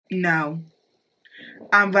No,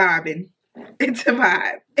 I'm vibing. It's a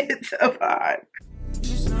vibe. It's a vibe.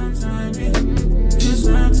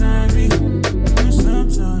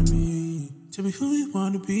 Tell me who you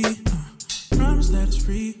want to be. Promise that it's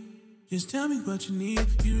free. Just tell me what you need.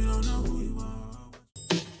 You don't know who you are.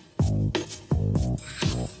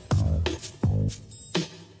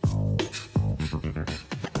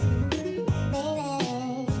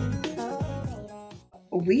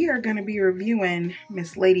 We are going to be reviewing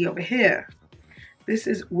Miss Lady over here. This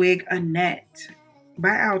is Outre Annette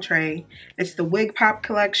by Outre. It's the Wigpop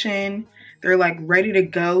collection. They're like ready to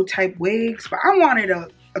go type wigs, but I wanted a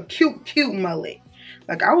cute mullet.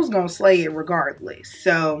 Like I was going to slay it regardless.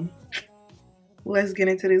 So let's get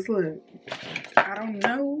into this look. I don't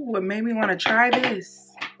know what made me want to try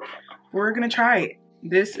this. We're going to try it.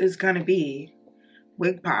 This is going to be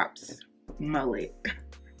Wigpop's mullet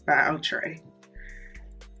by Outre.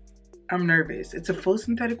 I'm nervous. It's a full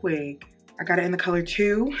synthetic wig. I got it in the color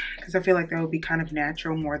 2 because I feel like that would be kind of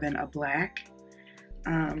natural more than a black.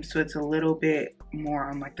 So it's a little bit more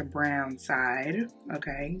on like the brown side.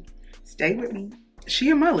 Okay, stay with me. She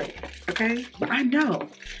a mullet, okay? I know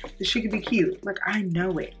that she could be cute. Like I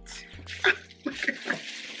know it.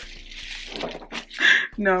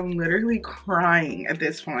 No, I'm literally crying at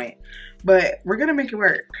this point. But we're gonna make it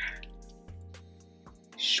work.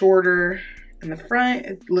 Shorter in the front,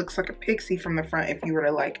 it looks like a pixie from the front if you were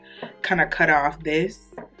to like kind of cut off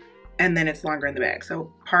this, and then it's longer in the back.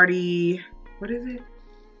 So party, what is it?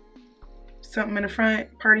 Something in the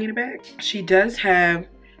front, party in the back. She does have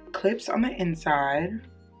clips on the inside.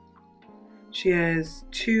 She has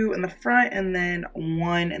 2 in the front and then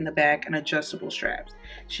 1 in the back and adjustable straps.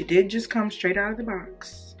 She did just come straight out of the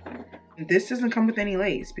box. This doesn't come with any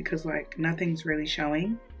lace because like nothing's really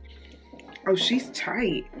showing. Oh, she's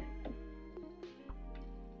tight.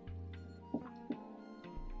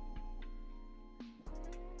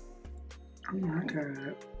 Oh my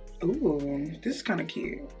god. Ooh, this is kind of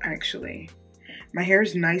cute, actually. My hair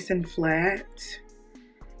is nice and flat.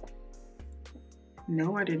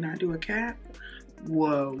 No, I did not do a cap.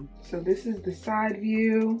 Whoa. So this is the side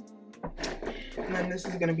view. And then this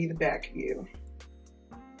is gonna be the back view.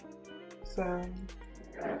 So,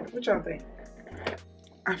 what y'all think?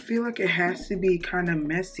 I feel like it has to be kind of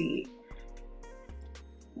messy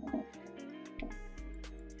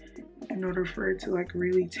in order for it to like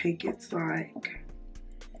really take its like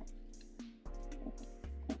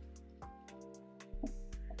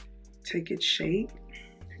shape.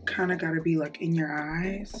 Kind of got to be like in your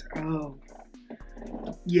eyes. Oh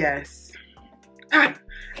yes. I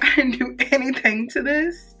didn't do anything to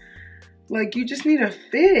this. Like you just need a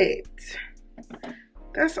fit.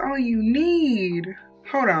 That's all you need.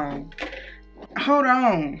 Hold on,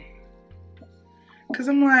 because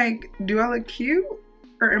I'm like, do I look cute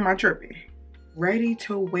or am I tripping? Ready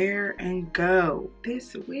to wear and go.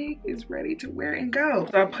 This wig is ready to wear and go.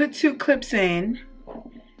 So I put 2 clips in,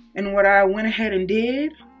 and what I went ahead and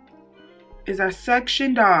did is I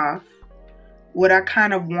sectioned off what I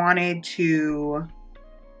kind of wanted to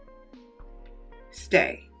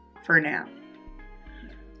stay for now.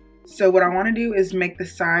 So what I want to do is make the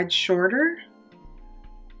sides shorter.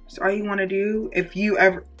 So all you want to do, if you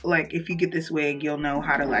ever, like if you get this wig, you'll know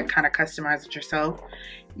how to like kind of customize it yourself.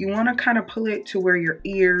 You want to kind of pull it to where your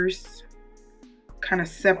ears kind of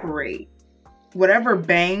separate. Whatever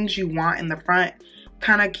bangs you want in the front,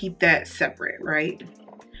 kind of keep that separate, right?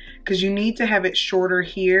 Because you need to have it shorter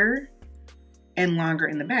here and longer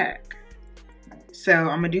in the back. So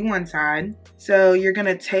I'm gonna do one side. So you're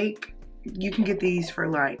gonna take, you can get these for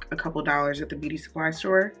like a couple dollars at the beauty supply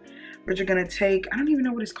store. But you're gonna take, I don't even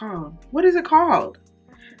know what it's called. What is it called?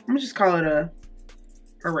 I'm gonna just call it a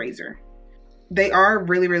razor. They are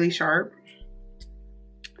really, really sharp.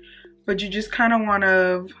 But you just kind of want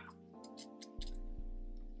to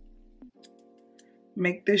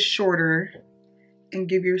make this shorter and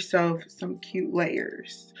give yourself some cute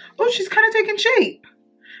layers. Oh, she's kind of taking shape.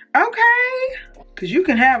 Okay. Because you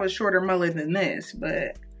can have a shorter mullet than this,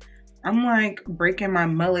 but I'm like breaking my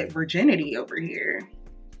mullet virginity over here.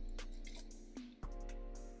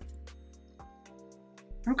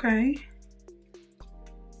 Okay.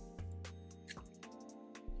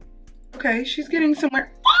 Okay, she's getting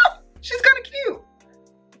somewhere. Oh, she's kind of cute.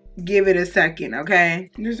 Give it a second,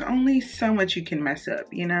 okay? There's only so much you can mess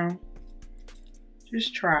up, you know?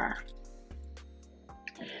 Just try.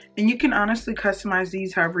 And you can honestly customize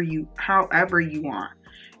these however you want.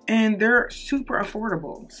 And they're super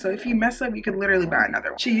affordable. So if you mess up, you could literally buy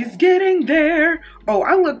another one. She's getting there. Oh,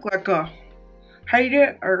 I look like a How you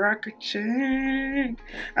doing? Okkkkk.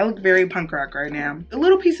 I look very punk rock right now. The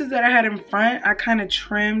little pieces that I had in front, I kind of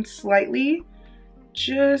trimmed slightly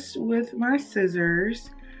just with my scissors.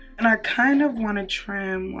 And I kind of want to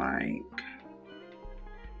trim like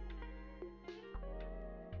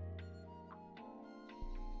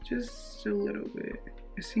just a little bit.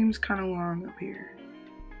 It seems kind of long up here.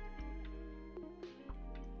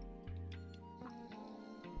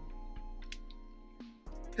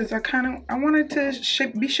 Because I wanted to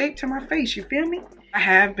be shaped to my face, you feel me? I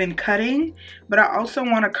have been cutting, but I also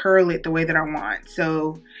want to curl it the way that I want.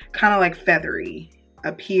 So kind of like feathery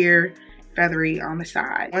up here, feathery on the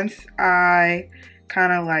side. Once I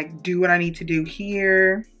kind of like do what I need to do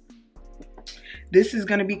here, this is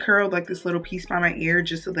going to be curled like this little piece by my ear,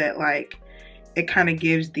 just so that like it kind of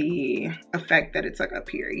gives the effect that it's like up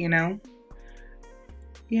here, you know?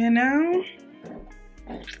 You know?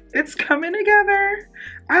 It's coming together.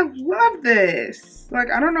 I love this.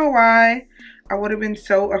 Like, I don't know why I would have been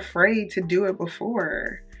so afraid to do it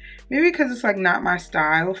before. Maybe because it's like not my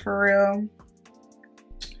style for real.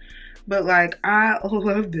 But like, I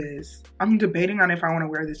love this. I'm debating on if I want to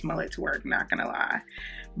wear this mullet to work, not gonna lie.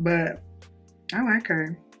 But I like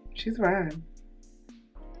her. She's a vibe.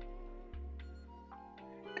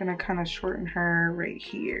 Gonna kind of shorten her right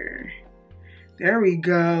here. There we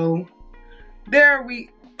go. There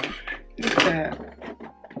we, look at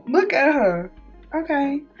that. Look at her.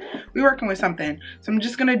 Okay, we're working with something. So I'm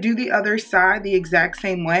just gonna do the other side the exact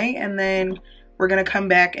same way, and then we're gonna come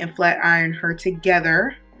back and flat iron her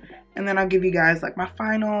together, and then I'll give you guys like my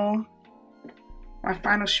final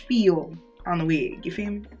spiel on the wig. You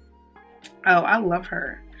feel me? Oh, I love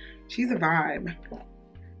her. She's a vibe.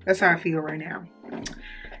 That's how I feel right now.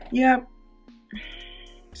 Yep.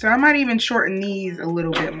 So I might even shorten these a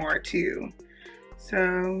little bit more too.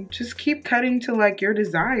 So just keep cutting to like your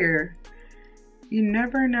desire. You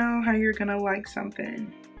never know how you're gonna like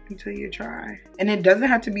something until you try. And it doesn't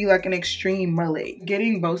have to be like an extreme mullet.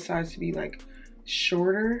 Getting both sides to be like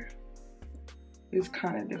shorter is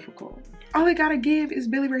kind of difficult. All I gotta give is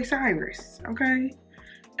Billy Ray Cyrus, okay?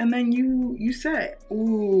 And then you set.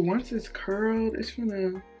 Ooh, once it's curled, it's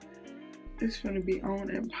gonna be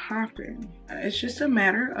on and popping. It's just a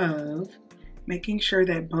matter of making sure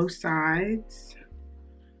that both sides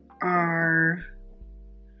are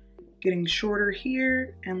getting shorter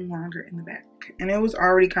here and longer in the back. And it was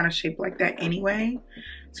already kind of shaped like that anyway.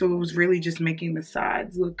 So it was really just making the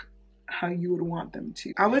sides look how you would want them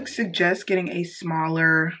to. I would suggest getting a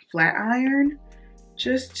smaller flat iron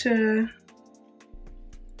just to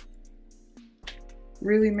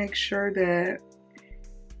really make sure that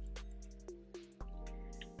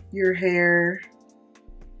your hair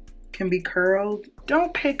can be curled.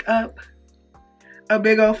 Don't pick up a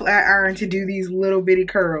big old flat iron to do these little bitty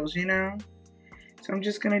curls, you know? So I'm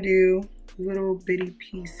just gonna do little bitty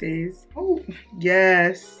pieces. Oh,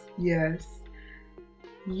 yes, yes,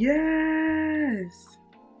 yes.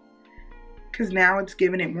 Because now it's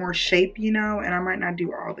giving it more shape, you know? And I might not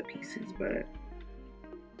do all the pieces, but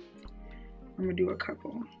I'm gonna do a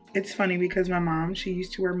couple. It's funny because my mom, she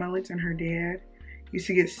used to wear mullets, and her dad used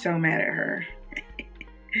to get so mad at her.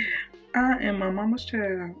 I am my mama's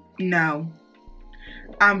child. No,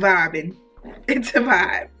 I'm vibing. It's a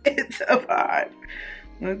vibe. It's a vibe.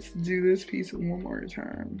 Let's do this piece one more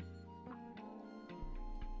time.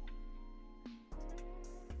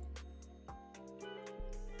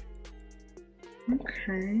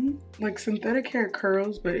 Okay. Like synthetic hair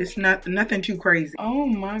curls, but it's nothing too crazy. Oh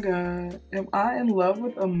my God. Am I in love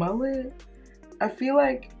with a mullet? I feel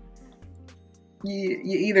like you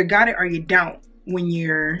either got it or you don't when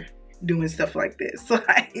you're doing stuff like this.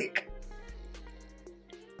 Like,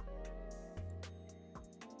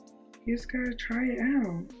 you just gotta try it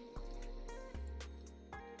out.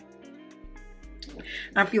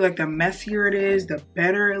 I feel like the messier it is, the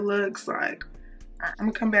better it looks. Like, I'm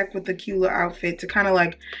gonna come back with a cute little outfit to kind of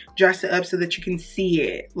like dress it up so that you can see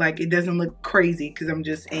it. Like, it doesn't look crazy because I'm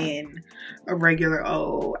just in a regular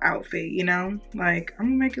old outfit, you know? Like, I'm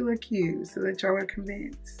gonna make it look cute so that y'all are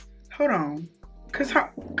convinced. Hold on. Cause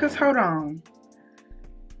hold on.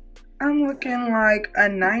 I'm looking like a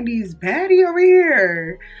 90s baddie over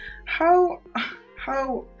here. How,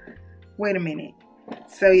 wait a minute.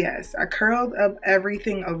 So yes, I curled up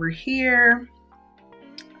everything over here.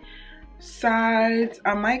 Sides,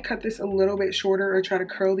 I might cut this a little bit shorter or try to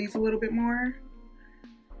curl these a little bit more.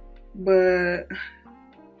 But,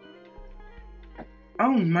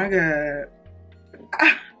 oh my God.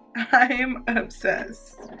 I am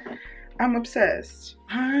obsessed. I'm obsessed.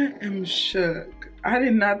 I am shook. I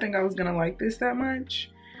did not think I was gonna like this that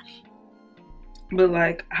much. but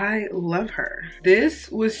like I love her. This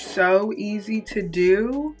was so easy to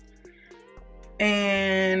do,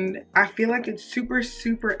 and I feel like it's super,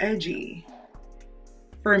 super edgy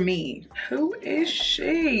for me. Who is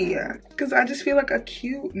she? Because I just feel like a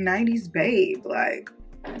cute 90s babe, like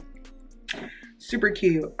super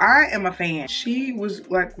cute. I am a fan. She was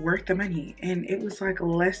like worth the money, and it was like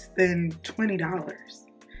less than $20.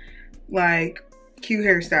 Like, cute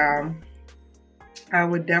hairstyle. I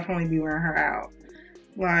would definitely be wearing her out.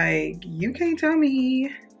 Like, you can't tell me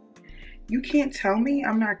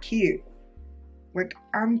I'm not cute. Like,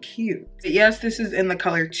 I'm cute. But yes, this is in the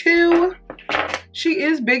color 2. She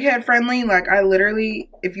is big head friendly. Like, I literally,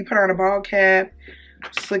 if you put on a bald cap,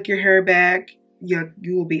 slick your hair back, you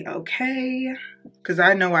will be okay. Because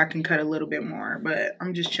I know I can cut a little bit more, but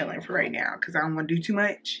I'm just chilling for right now because I don't want to do too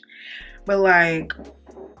much. But like,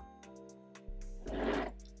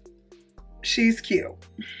 she's cute.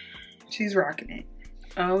 She's rocking it.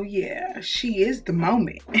 Oh yeah, she is the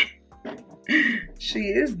moment. She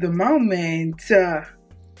is the moment. I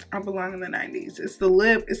belong in the 90s. It's the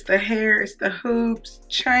lip, it's the hair, it's the hoops,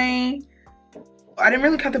 chain. I didn't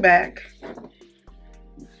really cut the back.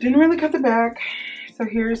 So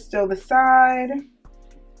here's still the side,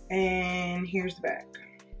 and here's the back.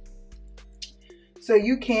 So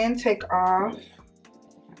you can take off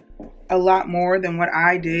a lot more than what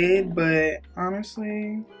I did, but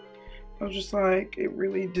honestly, I was just like, it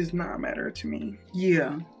really does not matter to me.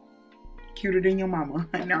 Yeah, cuter than your mama.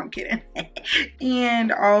 No, I'm kidding.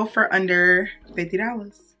 And all for under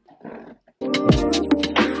 $50.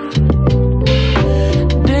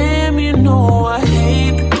 Damn, you know I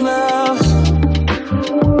hate the